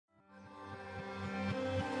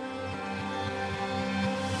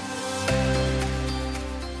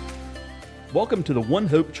Welcome to the One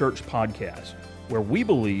Hope Church podcast, where we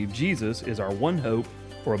believe Jesus is our one hope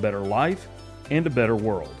for a better life and a better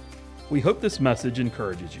world. We hope this message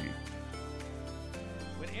encourages you.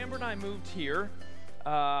 When Amber and I moved here,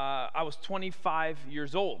 I was 25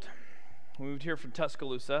 years old. We moved here from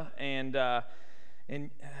Tuscaloosa, and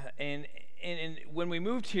when we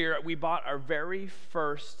moved here, we bought our very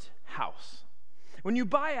first house. When you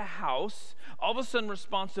buy a house, all of a sudden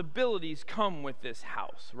responsibilities come with this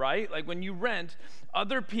house, right? Like when you rent,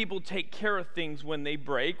 other people take care of things when they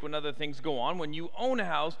break, when other things go on. When you own a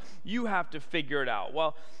house, you have to figure it out.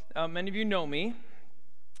 Well, many of you know me,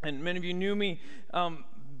 and many of you knew me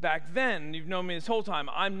back then. You've known me this whole time.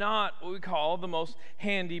 I'm not what we call the most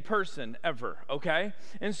handy person ever, okay?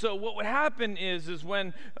 And so what would happen is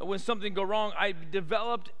when something go wrong, I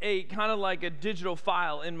developed a kind of like a digital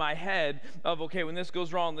file in my head of, okay, when this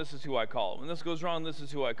goes wrong, this is who I call. When this goes wrong, this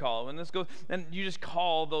is who I call. When this goes, and you just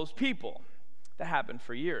call those people. That happened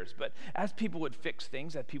for years. But as people would fix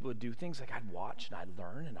things, as people would do things, like I'd watch and I'd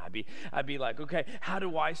learn, and I'd be like, okay, how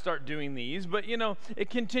do I start doing these? But you know, it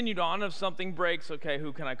continued on. If something breaks, okay,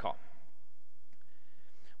 who can I call?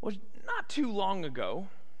 Well, not too long ago,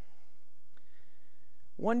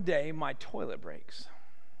 one day my toilet breaks.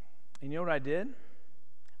 And you know what I did?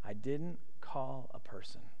 I didn't call a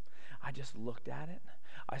person. I just looked at it.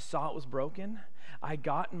 I saw it was broken. I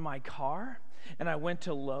got in my car and I went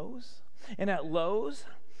to Lowe's. And at Lowe's,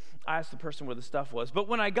 I asked the person where the stuff was. But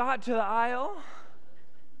when I got to the aisle,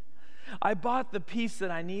 I bought the piece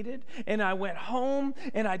that I needed, and I went home,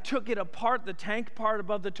 and I took it apart, the tank part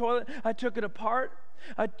above the toilet. I took it apart.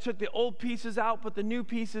 I took the old pieces out, put the new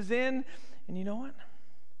pieces in, and you know what?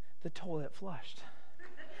 The toilet flushed.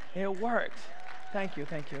 It worked. Thank you.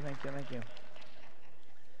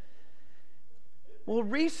 Well,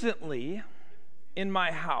 recently, in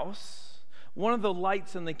my house, one of the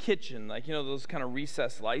lights in the kitchen, like, you know, those kind of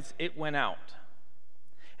recessed lights, it went out.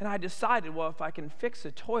 And I decided, well, if I can fix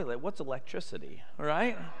a toilet, what's electricity,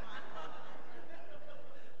 right?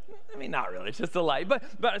 I mean, not really, it's just a light. But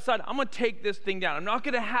I decided, I'm going to take this thing down. I'm not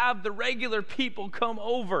going to have the regular people come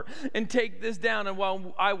over and take this down and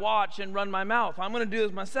while I watch and run my mouth. I'm going to do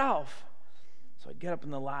this myself. So I get up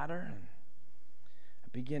in the ladder, and I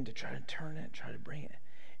begin to try to turn it, try to bring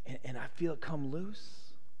it. And I feel it come loose.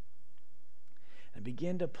 I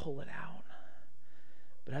begin to pull it out.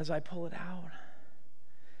 But as I pull it out,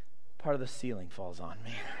 part of the ceiling falls on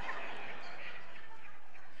me.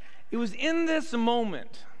 It was in this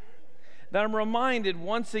moment that I'm reminded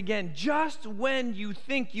once again, just when you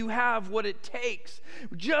think you have what it takes,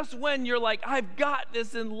 just when you're like, I've got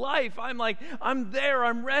this in life, I'm there,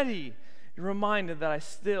 I'm ready, you're reminded that I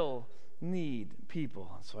still need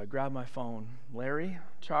people. So I grab my phone. Larry,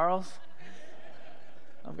 Charles,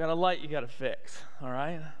 I've got a light you got to fix, all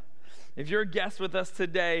right? If you're a guest with us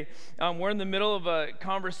today, we're in the middle of a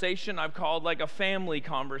conversation I've called like a family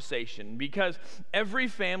conversation, because every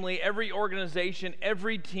family, every organization,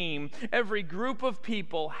 every team, every group of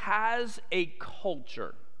people has a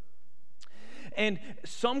culture. And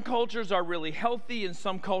some cultures are really healthy and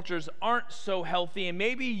some cultures aren't so healthy. And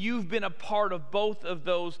maybe you've been a part of both of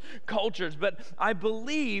those cultures. But I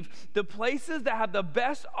believe the places that have the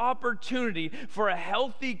best opportunity for a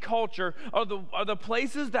healthy culture are the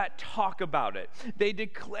places that talk about it. They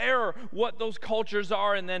declare what those cultures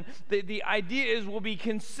are, and then the idea is we'll be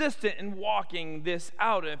consistent in walking this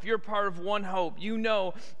out. And if you're part of One Hope, you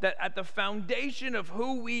know that at the foundation of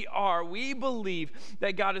who we are, we believe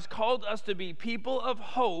that God has called us to be people of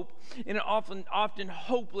hope in an often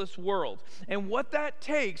hopeless world. And what that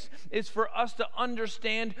takes is for us to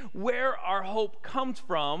understand where our hope comes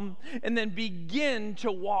from and then begin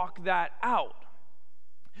to walk that out.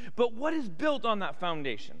 But what is built on that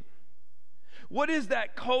foundation? What is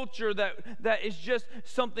that culture that is just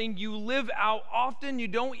something you live out? Often you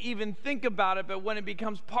don't even think about it, but when it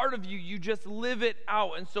becomes part of you, you just live it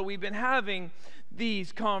out. And so we've been having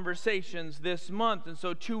these conversations this month. And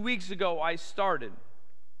so 2 weeks ago, I started.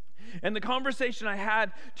 And the conversation I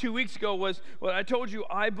had 2 weeks ago was, well, I told you,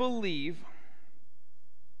 I believe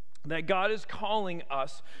that God is calling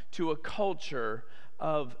us to a culture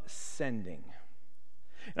of sending.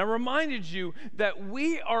 And I reminded you that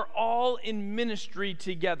we are all in ministry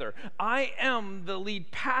together. I am the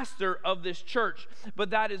lead pastor of this church,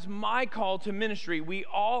 but that is my call to ministry. We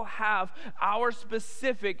all have our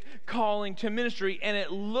specific calling to ministry, and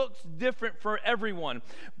it looks different for everyone.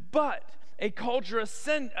 But a culture of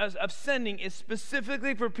sending is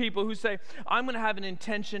specifically for people who say, I'm going to have an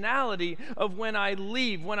intentionality of when I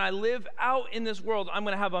leave, when I live out in this world, I'm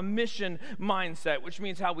going to have a mission mindset, which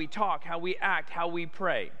means how we talk, how we act, how we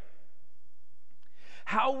pray.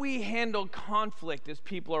 how we handle conflict as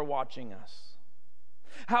people are watching us,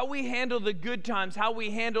 how we handle the good times, how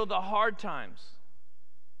we handle the hard times,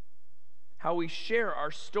 how we share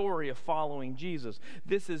our story of following Jesus.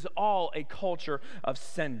 This is all a culture of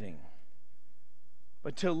sending.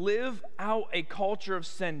 But to live out a culture of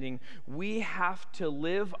sending, we have to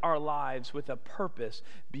live our lives with a purpose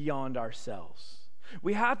beyond ourselves.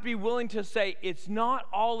 We have to be willing to say, it's not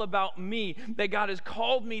all about me, that God has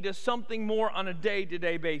called me to something more on a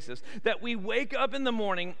day-to-day basis. That we wake up in the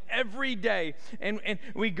morning every day and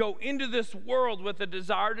we go into this world with a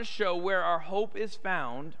desire to show where our hope is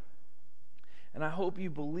found. And I hope you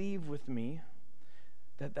believe with me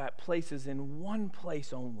that that place is in one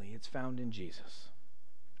place only. It's found in Jesus.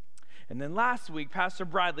 And then last week, Pastor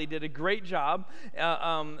Bradley did a great job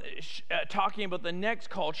talking about the next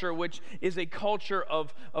culture, which is a culture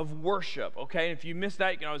of worship, okay? And if you missed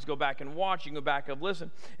that, you can always go back and watch. You can go back and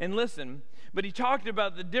listen. But he talked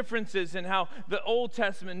about the differences in how the Old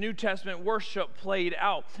Testament, New Testament worship played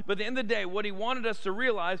out. But at the end of the day, what he wanted us to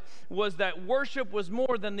realize was that worship was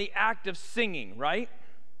more than the act of singing, right?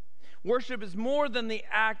 Worship is more than the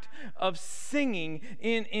act of singing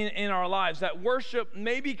in our lives. That worship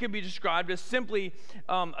maybe could be described as simply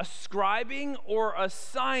ascribing or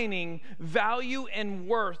assigning value and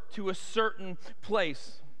worth to a certain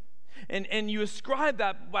place. And you ascribe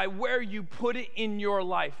that by where you put it in your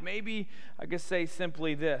life. Maybe I could say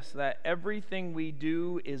simply this, that everything we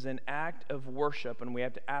do is an act of worship, and we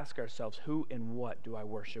have to ask ourselves, who and what do I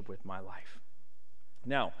worship with my life?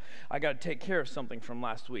 Now, I got to take care of something from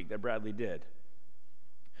last week that Bradley did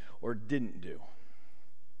or didn't do.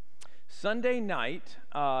 Sunday night,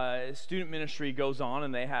 student ministry goes on,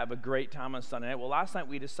 and they have a great time on Sunday night. Well, last night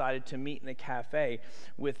we decided to meet in a cafe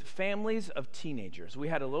with families of teenagers. We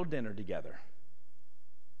had a little dinner together.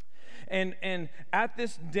 And at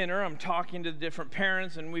this dinner, I'm talking to the different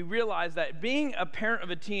parents, and we realize that being a parent of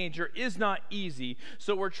a teenager is not easy.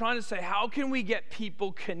 So we're trying to say, how can we get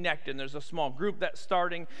people connected? And there's a small group that's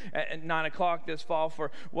starting at 9 o'clock this fall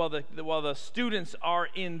while the students are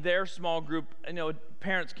in their small group. You know,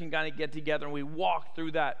 parents can kind of get together, and we walk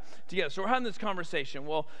through that together. So we're having this conversation.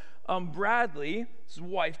 Well, Bradley, his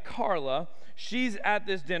wife Carla, she's at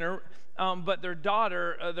this dinner. But their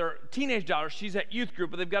daughter, their teenage daughter, she's at youth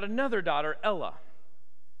group, but they've got another daughter, Ella.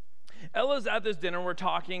 Ella's at this dinner, we're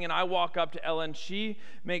talking, and I walk up to Ella, and she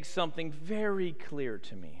makes something very clear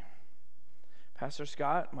to me. Pastor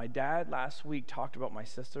Scott, my dad last week talked about my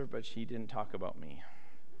sister, but she didn't talk about me.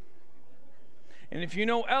 And if you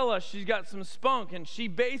know Ella, she's got some spunk, and she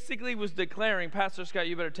basically was declaring, Pastor Scott,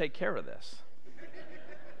 you better take care of this.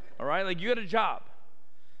 All right? Like, you got a job.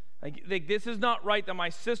 Like this is not right that my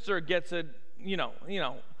sister gets a, you know.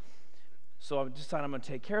 So I've decided I'm going to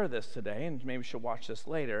take care of this today, and maybe she'll watch this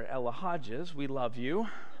later. Ella Hodges, we love you.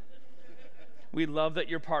 We love that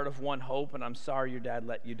you're part of One Hope, and I'm sorry your dad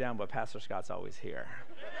let you down, but Pastor Scott's always here.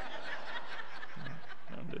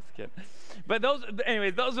 I'm just kidding. But those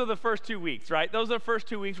are the first 2 weeks, right? Those are the first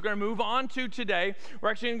 2 weeks. We're going to move on to today. We're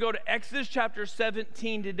actually going to go to Exodus chapter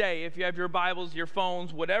 17 today. If you have your Bibles, your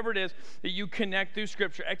phones, whatever it is that you connect through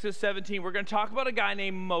Scripture, Exodus 17, we're going to talk about a guy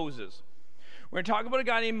named Moses. We're going to talk about a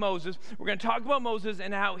guy named Moses. We're going to talk about Moses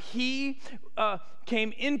and how he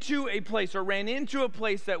came into a place or ran into a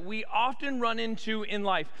place that we often run into in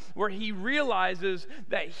life, where he realizes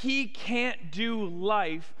that he can't do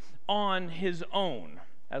life on his own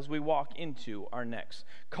as we walk into our next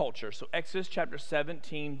culture. So Exodus chapter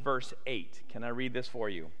 17, verse 8. Can I read this for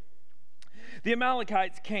you? The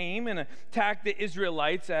Amalekites came and attacked the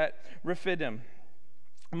Israelites at Rephidim.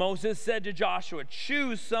 Moses said to Joshua,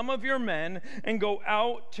 choose some of your men and go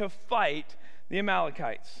out to fight the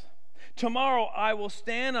Amalekites. Tomorrow I will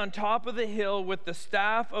stand on top of the hill with the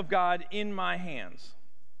staff of God in my hands.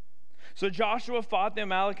 So Joshua fought the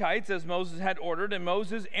Amalekites as Moses had ordered, and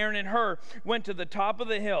Moses, Aaron, and Hur went to the top of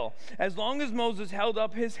the hill. As long as Moses held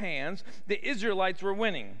up his hands, the Israelites were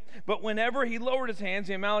winning. But whenever he lowered his hands,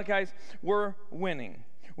 the Amalekites were winning.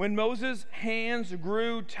 When Moses' hands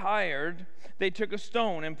grew tired, they took a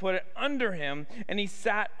stone and put it under him, and he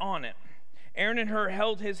sat on it. Aaron and Hur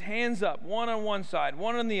held his hands up, one on one side,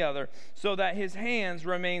 one on the other, so that his hands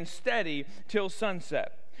remained steady till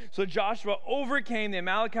sunset. So Joshua overcame the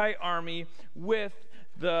Amalekite army with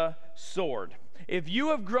the sword. If you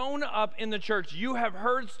have grown up in the church, you have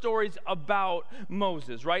heard stories about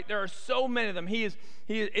Moses, right? There are so many of them.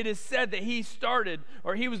 It is said that he started,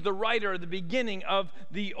 or he was the writer at the beginning of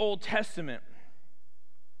the Old Testament.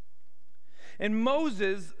 And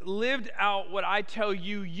Moses lived out what I tell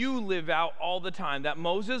you, you live out all the time. That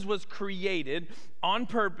Moses was created on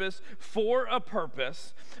purpose, for a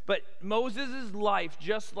purpose. But Moses' life,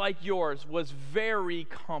 just like yours, was very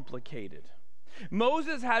complicated.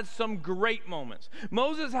 Moses had some great moments.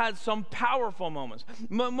 Moses had some powerful moments.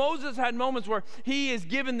 Moses had moments where he is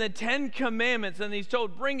given the 10 commandments and he's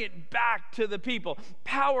told, bring it back to the people.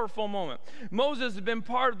 Powerful moment. Moses has been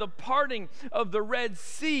part of the parting of the Red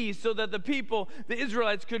Sea so that the people, the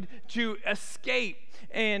Israelites, could to escape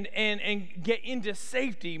and get into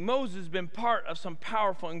safety. Moses has been part of some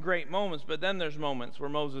powerful and great moments, but then there's moments where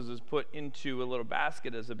Moses is put into a little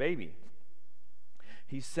basket as a baby.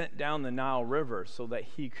 He's sent down the Nile River so that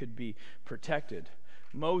he could be protected.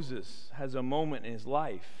 Moses has a moment in his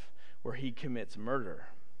life where he commits murder.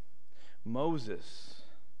 Moses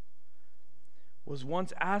was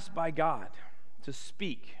once asked by God to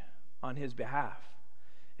speak on his behalf.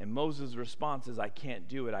 And Moses' response is, I can't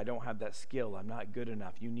do it. I don't have that skill. I'm not good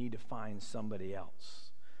enough. You need to find somebody else.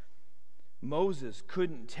 Moses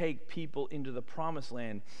couldn't take people into the promised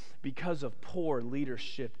land because of poor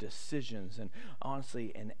leadership decisions and,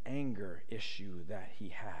 honestly, an anger issue that he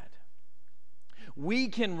had. We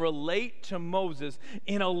can relate to Moses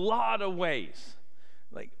in a lot of ways.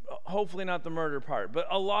 Like, hopefully not the murder part, but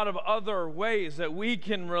a lot of other ways that we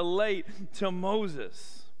can relate to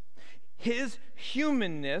Moses. His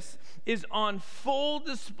humanness is on full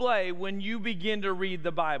display when you begin to read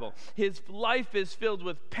the Bible. His life is filled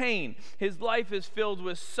with pain. His life is filled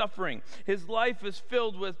with suffering. His life is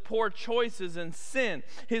filled with poor choices and sin.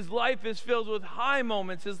 His life is filled with high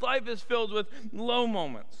moments. His life is filled with low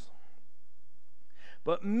moments.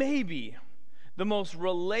 But maybe the most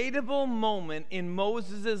relatable moment in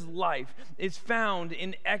Moses' life is found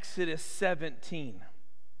in Exodus 17.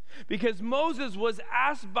 Because Moses was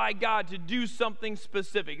asked by God to do something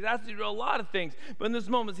specific. He's asked to do a lot of things, but in this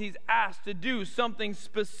moment he's asked to do something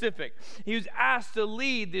specific. He was asked to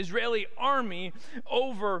lead the Israeli army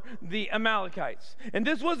over the Amalekites. And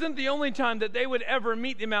this wasn't the only time that they would ever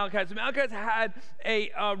meet the Amalekites. The Amalekites had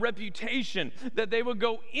a reputation that they would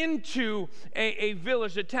go into a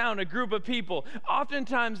village, a town, a group of people.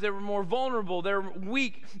 Oftentimes they were more vulnerable, they were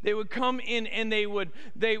weak. They would come in and they would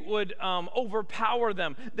overpower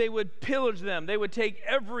them. They would pillage them. They would take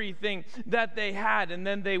everything that they had, and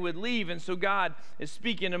then they would leave. And so God is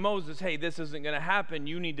speaking to Moses, hey, this isn't going to happen.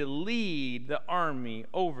 You need to lead the army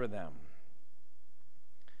over them.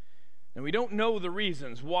 And we don't know the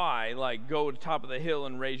reasons why, like go to the top of the hill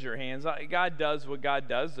and raise your hands. God does what God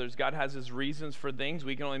does. God has his reasons for things.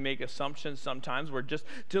 We can only make assumptions sometimes. We're just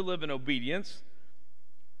to live in obedience.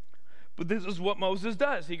 But this is what Moses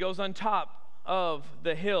does. He goes on top of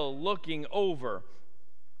the hill looking over.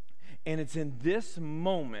 And it's in this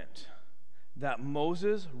moment that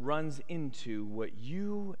Moses runs into what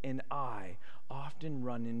you and I often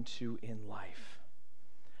run into in life.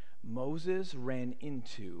 Moses ran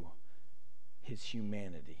into his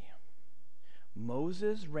humanity.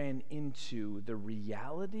 Moses ran into the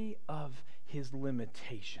reality of his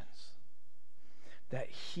limitations. That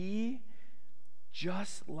he,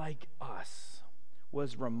 just like us,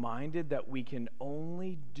 was reminded that we can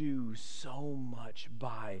only do so much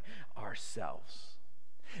by ourselves.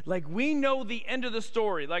 Like, we know the end of the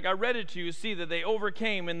story. Like I read it to you, see that they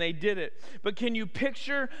overcame and they did it. But can you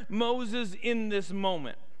picture Moses in this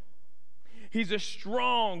moment? He's a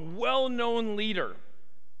strong, well-known leader.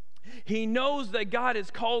 He knows that God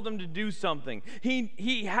has called him to do something.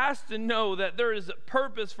 He has to know that there is a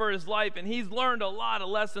purpose for his life, and he's learned a lot of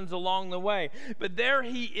lessons along the way. But there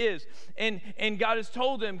he is, and God has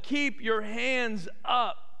told him, keep your hands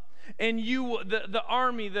up, and the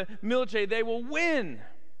army, the military, they will win.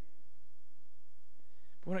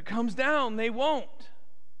 But when it comes down, they won't.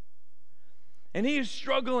 And he is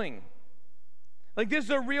struggling. Like, this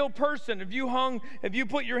is a real person. If you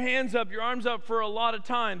put your hands up, your arms up for a lot of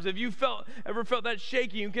times, if you ever felt that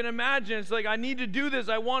shaking, you can imagine it's like, I need to do this.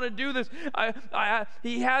 I want to do this.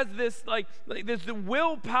 He has this like this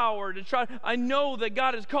willpower to try. I know that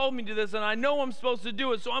God has called me to this, and I know I'm supposed to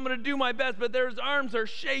do it, so I'm going to do my best. But his arms are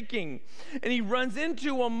shaking, and he runs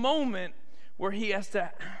into a moment where he has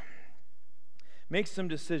to make some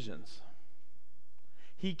decisions.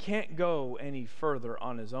 He can't go any further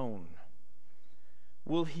on his own.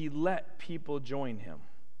 Will he let people join him?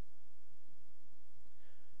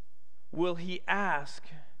 Will he ask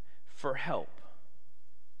for help?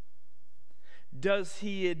 Does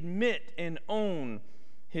he admit and own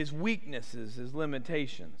his weaknesses, his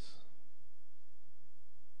limitations?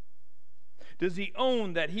 Does he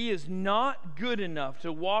own that he is not good enough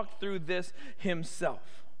to walk through this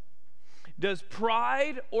himself? Does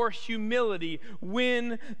pride or humility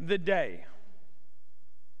win the day?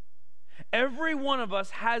 Every one of us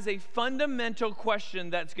has a fundamental question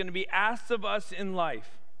that's going to be asked of us in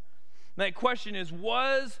life. That question is,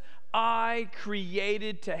 was I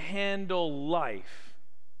created to handle life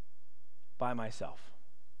by myself?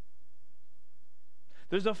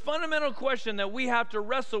 There's a fundamental question that we have to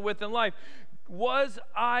wrestle with in life. Was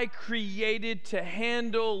I created to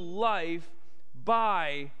handle life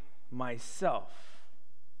by myself?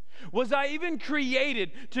 Was I even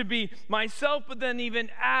created to be myself, but then even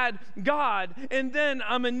add God, and then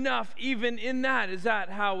I'm enough even in that? Is that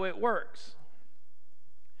how it works?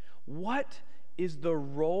 What is the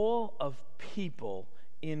role of people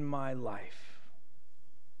in my life?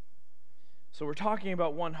 So we're talking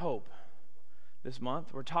about One Hope this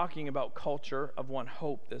month. We're talking about culture of One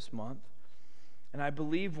Hope this month. And I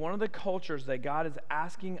believe one of the cultures that God is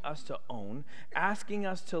asking us to own, asking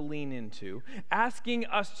us to lean into, asking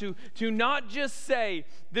us to not just say,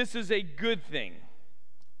 this is a good thing.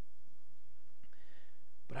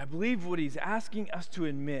 But I believe what he's asking us to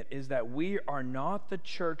admit is that we are not the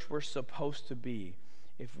church we're supposed to be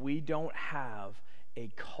if we don't have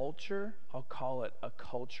a culture, I'll call it a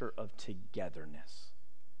culture of togetherness.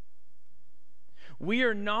 We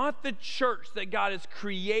are not the church that God has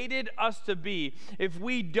created us to be if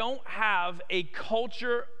we don't have a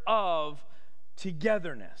culture of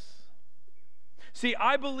togetherness. See,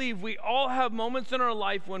 I believe we all have moments in our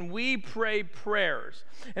life when we pray prayers.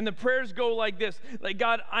 And the prayers go like this, like,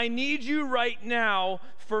 God, I need you right now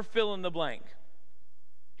for fill in the blank.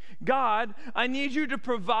 God, I need you to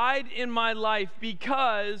provide in my life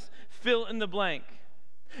because fill in the blank.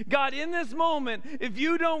 God, in this moment, if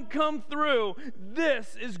you don't come through,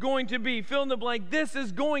 this is going to be, fill in the blank, this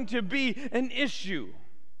is going to be an issue.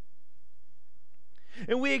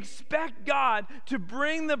 And we expect God to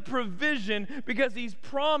bring the provision because he's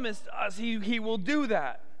promised us he will do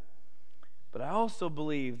that. But I also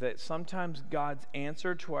believe that sometimes God's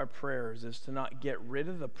answer to our prayers is to not get rid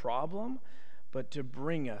of the problem, but to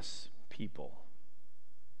bring us people.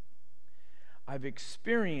 I've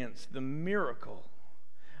experienced the miracle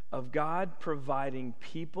of God providing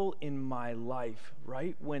people in my life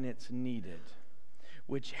right when it's needed,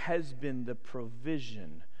 which has been the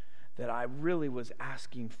provision that I really was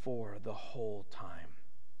asking for the whole time.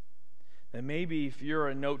 And maybe if you're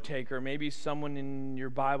a note taker, maybe someone in your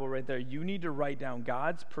Bible right there, you need to write down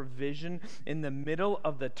God's provision in the middle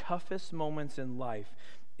of the toughest moments in life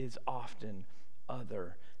is often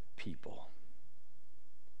other people.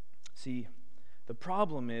 See, the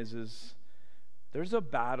problem is there's a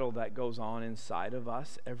battle that goes on inside of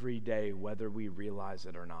us every day, whether we realize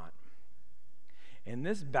it or not. In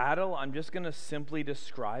this battle, I'm just going to simply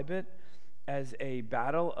describe it as a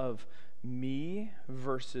battle of me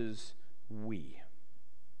versus we.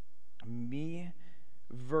 Me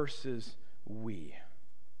versus we.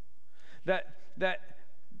 That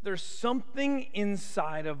there's something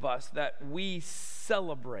inside of us that we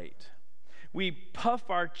celebrate. We puff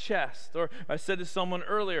our chest, or I said to someone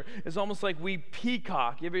earlier, it's almost like we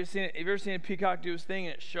peacock. Have you ever seen a peacock do his thing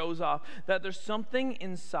and it shows off? That there's something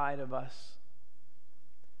inside of us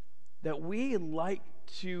that we like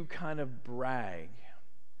to kind of brag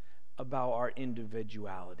about our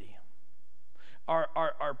individuality,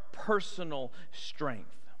 our personal strength.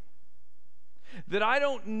 That I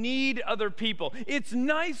don't need other people. It's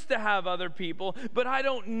nice to have other people, but I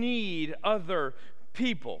don't need other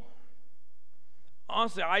people.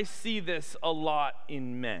 Honestly, I see this a lot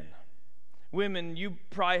in men. Women, you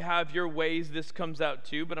probably have your ways this comes out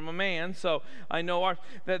too, but I'm a man, so I know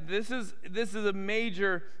that this is a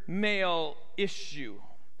major male issue.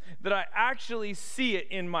 That I actually see it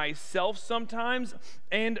in myself sometimes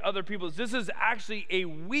and other people. This is actually a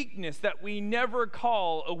weakness that we never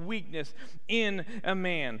call a weakness in a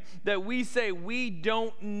man. That we say we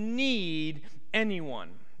don't need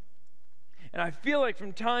anyone. And I feel like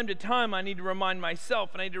from time to time I need to remind myself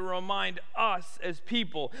and I need to remind us as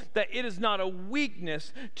people that it is not a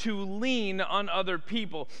weakness to lean on other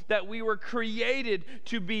people. That we were created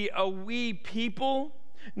to be a we people,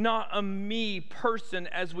 not a me person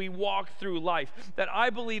as we walk through life. That I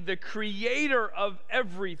believe the creator of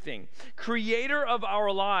everything, creator of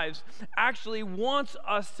our lives, actually wants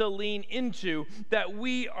us to lean into that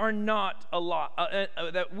we are not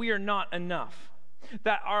that we are not enough.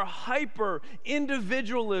 That our hyper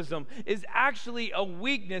individualism is actually a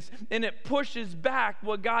weakness and it pushes back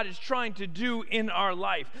what God is trying to do in our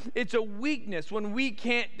life. It's a weakness when we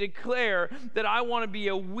can't declare that I want to be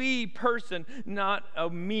a we person, not a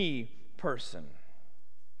me person.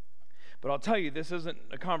 But I'll tell you, this isn't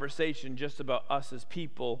a conversation just about us as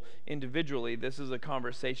people individually. This is a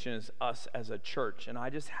conversation as us as a church. And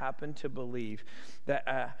I just happen to believe that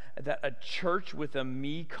a church with a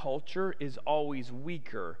me culture is always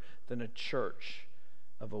weaker than a church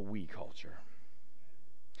of a we culture.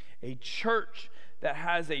 A church that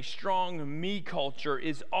has a strong me culture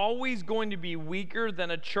is always going to be weaker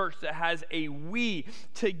than a church that has a we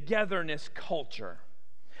togetherness culture.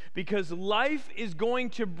 Because life is going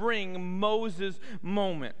to bring Moses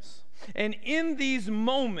moments. And in these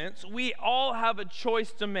moments, we all have a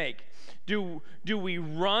choice to make. Do we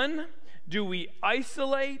run? Do we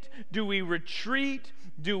isolate? Do we retreat?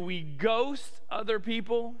 Do we ghost other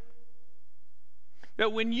people?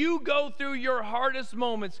 That when you go through your hardest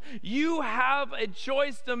moments, you have a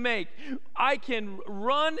choice to make. I can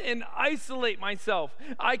run and isolate myself.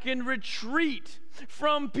 I can retreat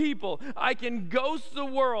from people. I can ghost the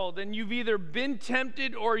world. And you've either been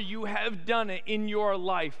tempted or you have done it in your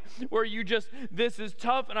life where you just, this is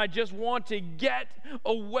tough and I just want to get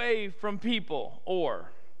away from people. Or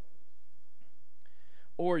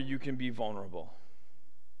you can be vulnerable.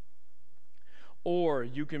 Or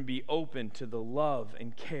you can be open to the love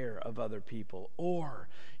and care of other people. Or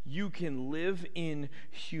you can live in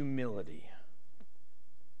humility.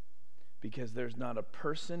 Because there's not a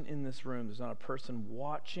person in this room, there's not a person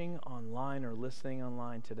watching online or listening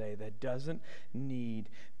online today that doesn't need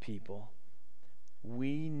people.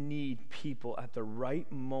 We need people at the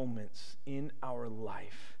right moments in our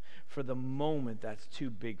life for the moment that's too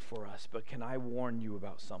big for us. But can I warn you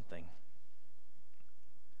about something?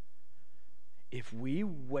 If we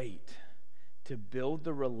wait to build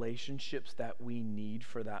the relationships that we need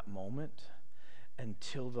for that moment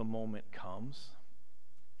until the moment comes,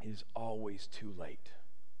 it is always too late.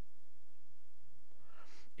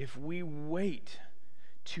 If we wait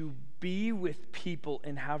to be with people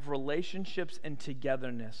and have relationships and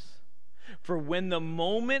togetherness for when the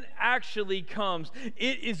moment actually comes,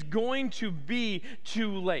 it is going to be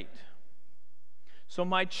too late. So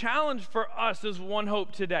my challenge for us is One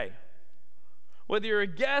Hope today. Whether you're a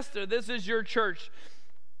guest or this is your church,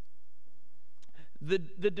 the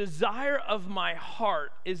desire of my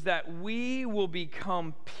heart is that we will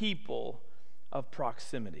become people of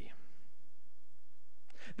proximity.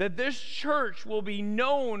 That this church will be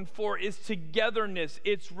known for its togetherness,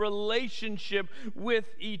 its relationship with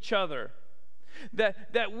each other.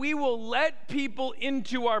 That we will let people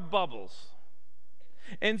into our bubbles.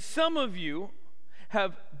 And some of you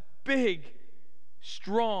have big,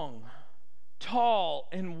 strong, tall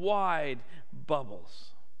and wide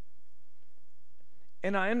bubbles.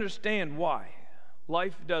 And I understand why.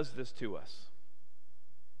 Life does this to us.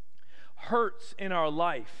 Hurts in our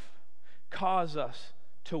life cause us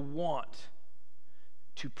to want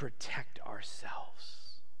to protect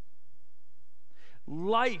ourselves.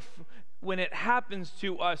 Life, when it happens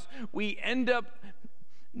to us, we end up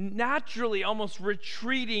naturally almost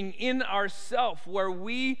retreating in ourselves where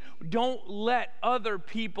we don't let other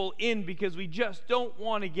people in because we just don't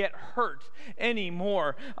want to get hurt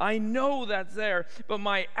anymore. I know that's there, but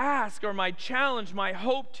my ask or my challenge, my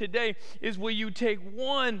hope today is, will you take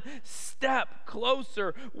one step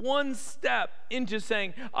closer, one step into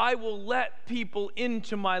saying, I will let people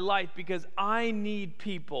into my life because I need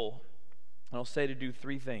people. And I'll say to do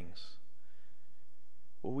three things.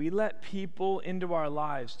 Will we let people into our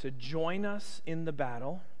lives to join us in the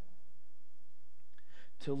battle,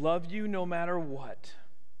 to love you no matter what,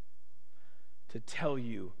 to tell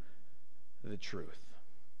you the truth?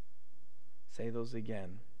 Say those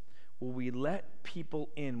again. Will we let people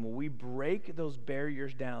in? Will we break those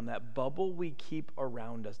barriers down, that bubble we keep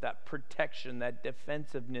around us, that protection, that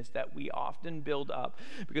defensiveness that we often build up?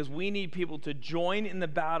 Because we need people to join in the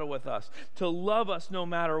battle with us, to love us no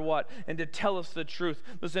matter what, and to tell us the truth.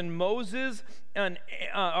 Listen, Aaron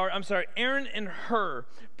and Hur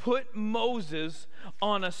put Moses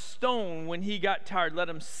on a stone when he got tired. Let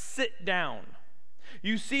him sit down.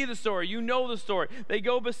 You see the story. You know the story. They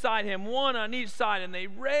go beside him, one on each side, and they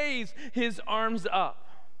raise his arms up.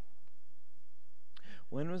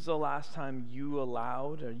 When was the last time you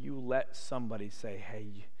allowed or you let somebody say,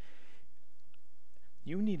 hey,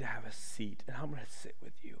 you need to have a seat, and I'm going to sit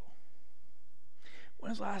with you? When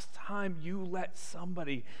was the last time you let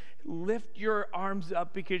somebody lift your arms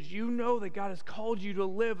up because you know that God has called you to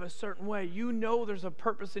live a certain way? You know there's a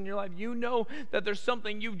purpose in your life. You know that there's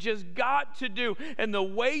something you've just got to do, and the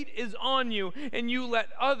weight is on you, and you let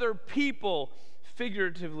other people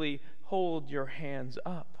figuratively hold your hands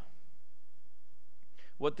up.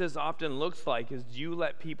 What this often looks like is, do you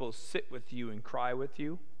let people sit with you and cry with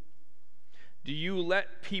you? Do you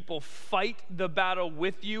let people fight the battle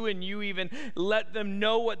with you and you even let them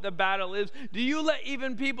know what the battle is? Do you let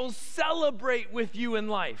even people celebrate with you in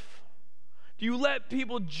life? Do you let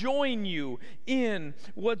people join you in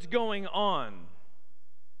what's going on?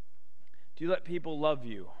 Do you let people love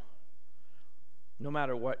you no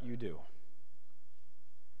matter what you do?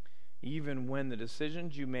 Even when the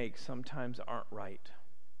decisions you make sometimes aren't right.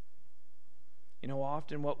 You know,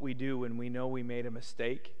 often what we do when we know we made a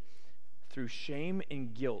mistake, through shame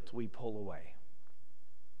and guilt, we pull away.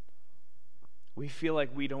 We feel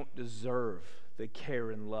like we don't deserve the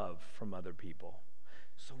care and love from other people,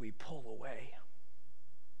 so we pull away.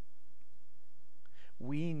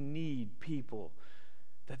 We need people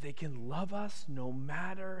that they can love us no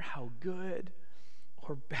matter how good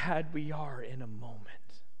or bad we are in a moment.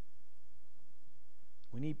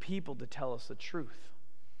 We need people to tell us the truth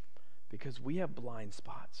because we have blind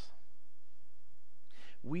spots.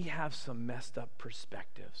 We have some messed up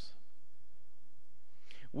perspectives.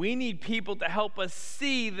 We need people to help us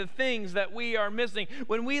see the things that we are missing.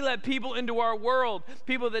 When we let people into our world,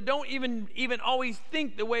 people that don't even always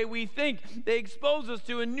think the way we think, they expose us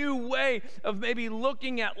to a new way of maybe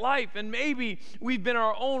looking at life. And maybe we've been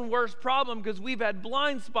our own worst problem because we've had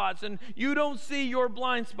blind spots, and you don't see your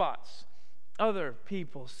blind spots. Other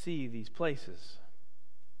people see these places.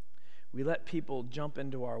 We let people jump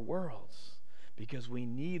into our worlds because we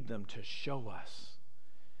need them to show us,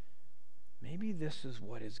 maybe this is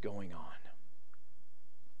what is going on.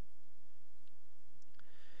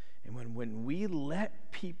 And when we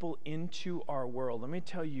let people into our world, let me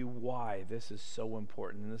tell you why this is so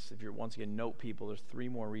important. And this, if you're once again note people, there's 3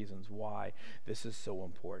 more reasons why this is so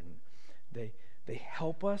important. They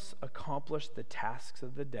help us accomplish the tasks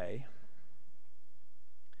of the day.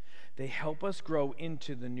 They help us grow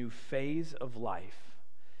into the new phase of life.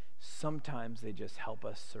 Sometimes they just help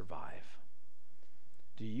us survive.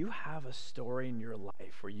 Do you have a story in your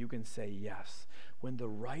life where you can say, yes, when the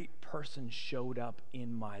right person showed up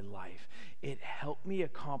in my life, it helped me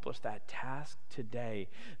accomplish that task today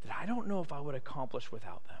that I don't know if I would accomplish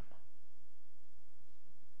without them?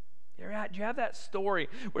 Do you have that story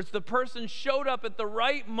where it's the person showed up at the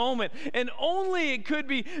right moment, and only it could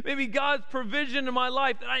be maybe God's provision in my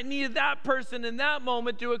life that I needed that person in that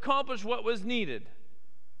moment to accomplish what was needed?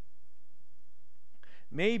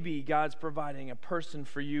 Maybe God's providing a person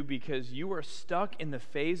for you because you are stuck in the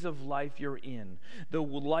phase of life you're in, the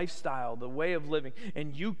lifestyle, the way of living,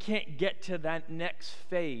 and you can't get to that next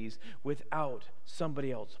phase without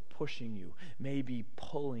somebody else pushing you, maybe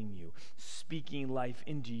pulling you, speaking life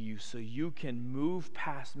into you so you can move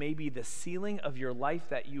past maybe the ceiling of your life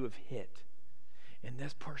that you have hit. And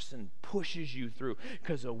this person pushes you through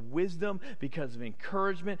because of wisdom, because of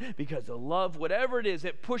encouragement, because of love, whatever it is,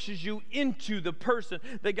 it pushes you into the person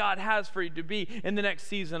that God has for you to be in the next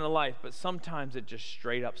season of life. But sometimes it's just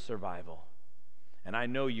straight up survival. And I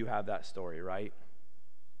know you have that story, right?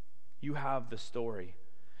 You have the story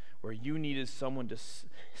where you needed someone to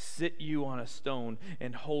sit you on a stone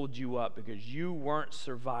and hold you up because you weren't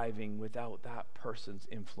surviving without that person's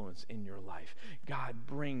influence in your life. God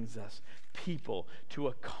brings us people to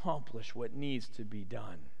accomplish what needs to be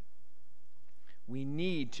done. We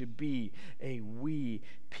need to be a we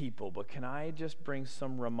people. But can I just bring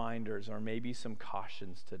some reminders or maybe some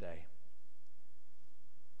cautions today?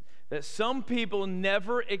 That some people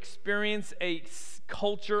never experience a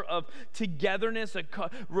culture of togetherness,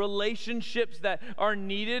 relationships that are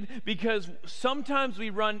needed, because sometimes we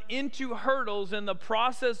run into hurdles in the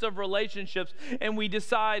process of relationships and we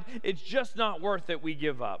decide it's just not worth it, we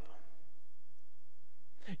give up.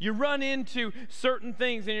 You run into certain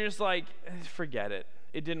things and you're just like, forget it,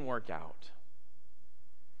 it didn't work out.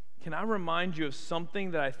 Can I remind you of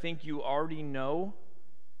something that I think you already know,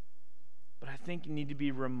 but I think you need to be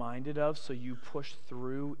reminded of so you push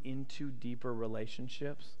through into deeper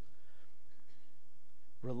relationships?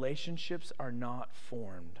 Relationships are not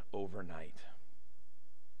formed overnight.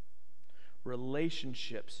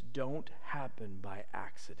 Relationships don't happen by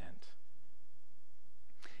accident.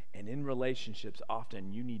 And in relationships,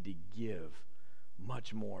 often you need to give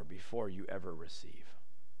much more before you ever receive.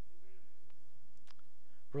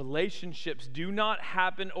 Relationships do not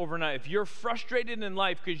happen overnight. If you're frustrated in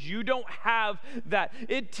life because you don't have that,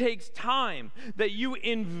 it takes time that you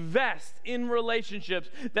invest in relationships.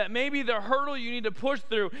 That maybe the hurdle you need to push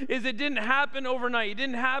through is it didn't happen overnight. It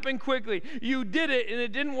didn't happen quickly. You did it and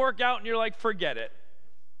it didn't work out and you're like, forget it.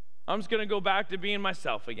 I'm just going to go back to being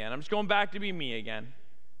myself again. I'm just going back to be me again.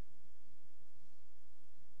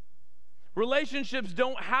 Relationships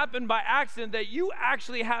don't happen by accident, that you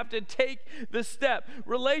actually have to take the step.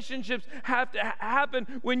 Relationships have to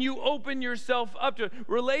happen when you open yourself up to it.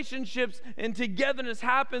 Relationships and togetherness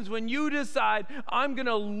happens when you decide, I'm going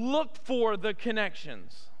to look for the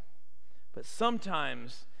connections. But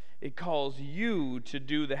sometimes it calls you to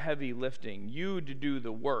do the heavy lifting, you to do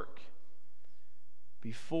the work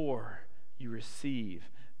before you receive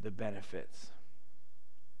the benefits.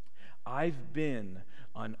 I've been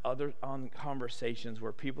on conversations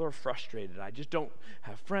where people are frustrated. I just don't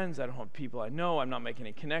have friends. I don't have people I know. I'm not making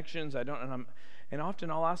any connections. And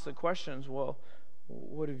often I'll ask the questions, well,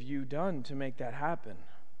 what have you done to make that happen?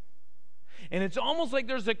 And it's almost like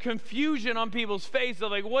there's a confusion on people's face of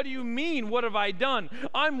like, what do you mean? What have I done?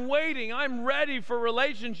 I'm waiting. I'm ready for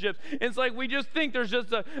relationships. It's like we just think there's just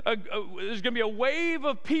there's going to be a wave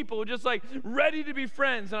of people just like ready to be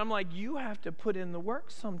friends. And I'm like, you have to put in the work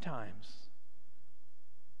sometimes.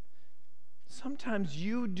 Sometimes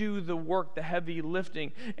you do the work, the heavy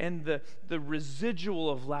lifting, and the residual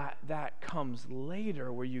of that comes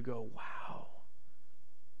later where you go, wow,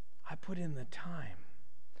 I put in the time.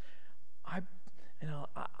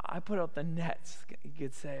 I put out the nets, you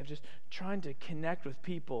could say, of just trying to connect with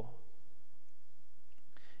people.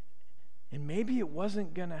 And maybe it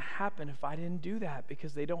wasn't going to happen if I didn't do that,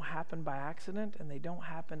 because they don't happen by accident and they don't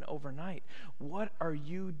happen overnight. What are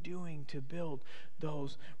you doing to build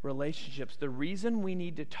those relationships? The reason we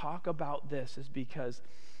need to talk about this is because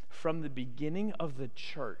from the beginning of the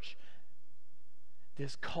church,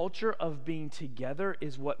 this culture of being together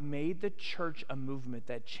is what made the church a movement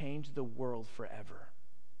that changed the world forever.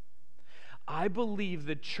 I believe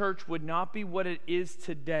the church would not be what it is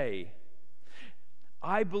today.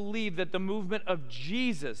 I believe that the movement of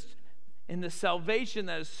Jesus and the salvation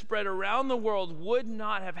that is spread around the world would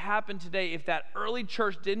not have happened today if that early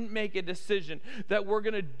church didn't make a decision that we're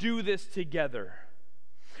going to do this together.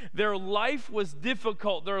 Their life was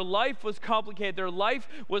difficult. Their life was complicated. Their life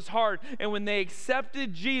was hard. And when they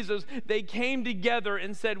accepted Jesus, they came together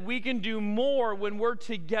and said, we can do more when we're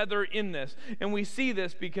together in this. And we see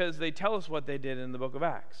this because they tell us what they did in the book of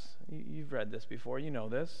Acts. You've read this before. You know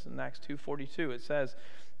this. In Acts 2:42, it says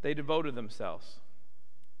they devoted themselves.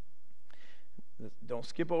 Don't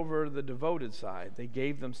skip over the devoted side. They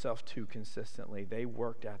gave themselves to consistently. They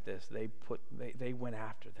worked at this. They went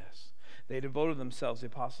after this. They devoted themselves to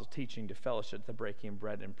the apostles' teaching, to fellowship, to breaking of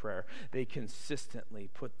bread and prayer. They consistently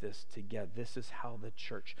put this together. This is how the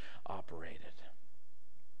church operated.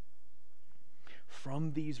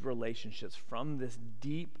 From these relationships, from this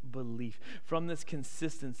deep belief, from this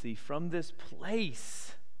consistency, from this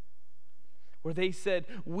place where they said,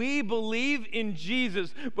 we believe in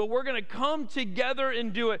Jesus, but we're going to come together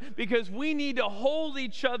and do it because we need to hold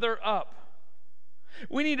each other up.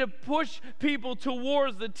 We need to push people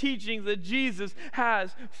towards the teachings that Jesus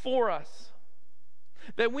has for us.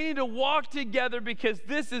 That we need to walk together because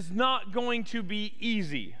this is not going to be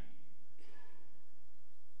easy.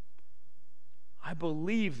 I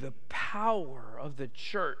believe the power of the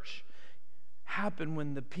church happened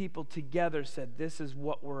when the people together said, this is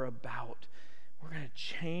what we're about. We're going to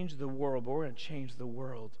change the world, but we're going to change the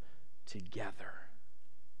world together.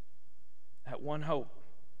 At One Hope,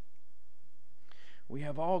 we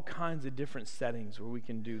have all kinds of different settings where we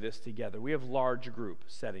can do this together. We have large group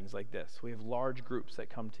settings like this. We have large groups that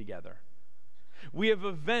come together. We have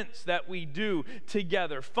events that we do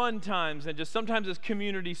together, fun times, and just sometimes as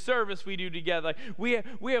community service we do together. We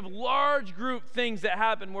have large group things that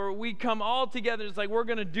happen where we come all together. It's like we're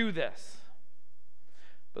going to do this.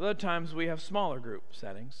 But other times we have smaller group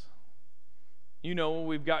settings. You know,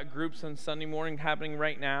 we've got groups on Sunday morning happening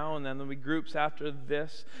right now, and then there'll be groups after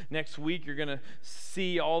this. Next week, you're going to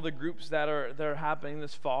see all the groups that are happening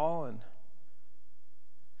this fall. And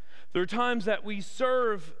there are times that we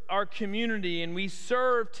serve our community and we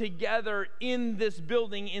serve together in this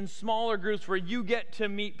building in smaller groups where you get to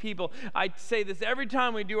meet people. I say this every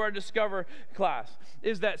time we do our Discover class,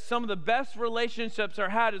 is that some of the best relationships are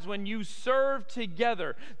had is when you serve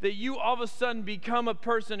together, that you all of a sudden become a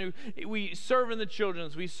person who, we serve in the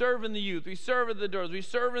children's, we serve in the youth, we serve at the doors, we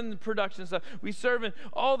serve in the production stuff, we serve in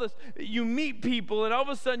all this. You meet people and all of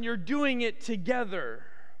a sudden you're doing it together.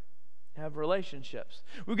 Have relationships.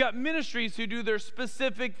 We've got ministries who do their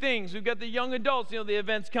specific things. We've got the young adults, the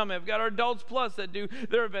events coming. We've got our Adults Plus that do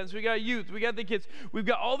their events. We got youth. We got the kids. We've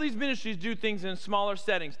got all these ministries do things in smaller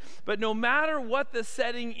settings. But no matter what the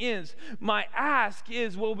setting is, my ask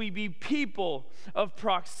is, will we be people of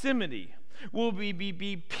proximity? Will we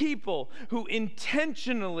be people who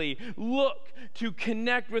intentionally look to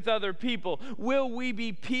connect with other people? Will we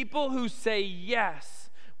be people who say yes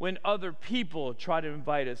when other people try to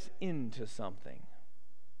invite us into something.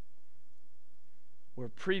 Where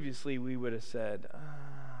previously we would have said,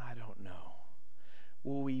 I don't know.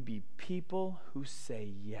 Will we be people who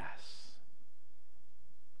say yes?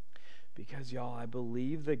 Because, y'all, I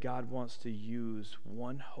believe that God wants to use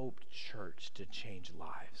One Hope Church to change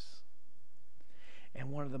lives. And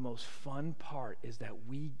one of the most fun part is that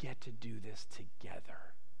we get to do this together.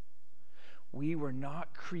 We were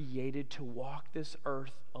not created to walk this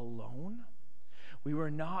earth alone. We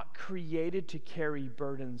were not created to carry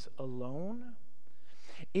burdens alone.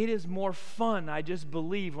 It is more fun, I just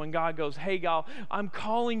believe, when God goes, hey, God, I'm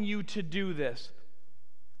calling you to do this.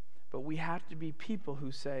 But we have to be people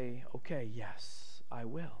who say, okay, yes, I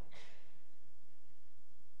will.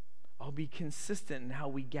 I'll be consistent in how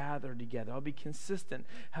we gather together. I'll be consistent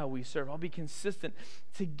how we serve. I'll be consistent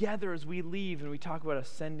together as we leave and we talk about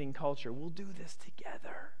ascending culture. We'll do this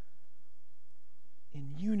together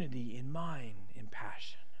in unity, in mind, in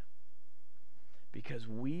passion. Because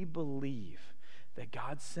we believe that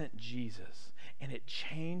God sent Jesus and it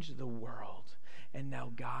changed the world. And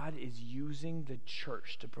now God is using the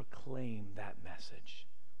church to proclaim that message.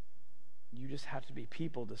 You just have to be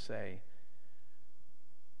people to say,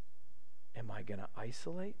 am I going to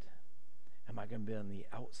isolate? Am I going to be on the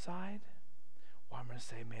outside? Or I'm going to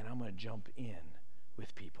say, man, I'm going to jump in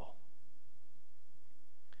with people.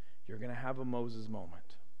 You're going to have a Moses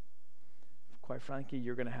moment. Quite frankly,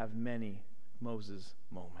 you're going to have many Moses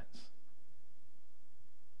moments.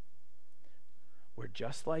 Where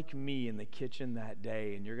just like me in the kitchen that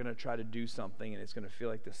day, and you're going to try to do something and it's going to feel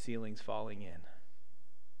like the ceiling's falling in.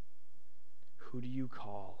 Who do you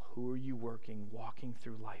call? Who are you walking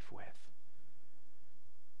through life with?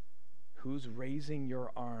 Who's raising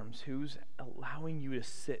your arms? Who's allowing you to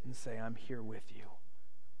sit and say, I'm here with you?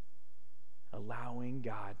 Allowing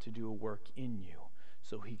God to do a work in you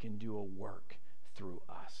so he can do a work through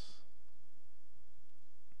us.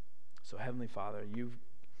 So Heavenly Father, you've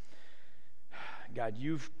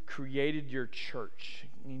created your church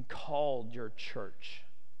and called your church.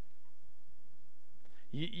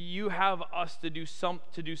 You have us to do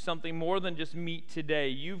something more than just meet today.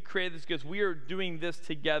 You've created this because we are doing this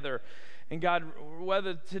together. And God,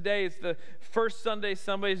 whether today it's the first Sunday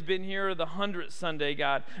somebody's been here or the 100th Sunday,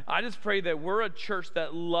 God, I just pray that we're a church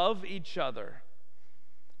that love each other,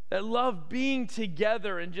 that love being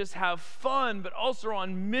together and just have fun, but also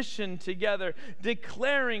on mission together,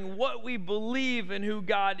 declaring what we believe and who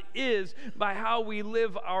God is by how we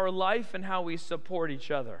live our life and how we support each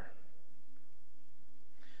other.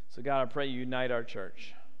 So God, I pray you unite our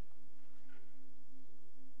church.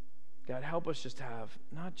 God, help us just have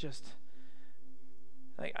not just,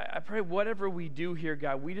 I pray whatever we do here,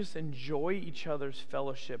 God, we just enjoy each other's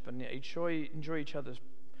fellowship and enjoy each other's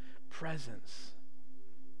presence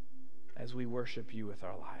as we worship you with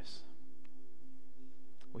our lives.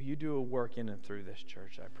 Will you do a work in and through this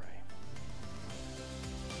church, I pray.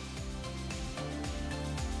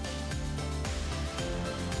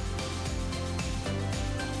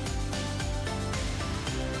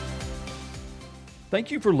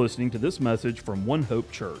 Thank you for listening to this message from One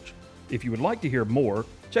Hope Church. If you would like to hear more,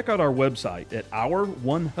 check out our website at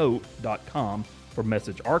ouronehope.com for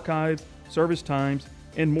message archives, service times,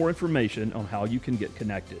 and more information on how you can get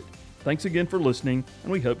connected. Thanks again for listening,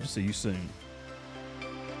 and we hope to see you soon.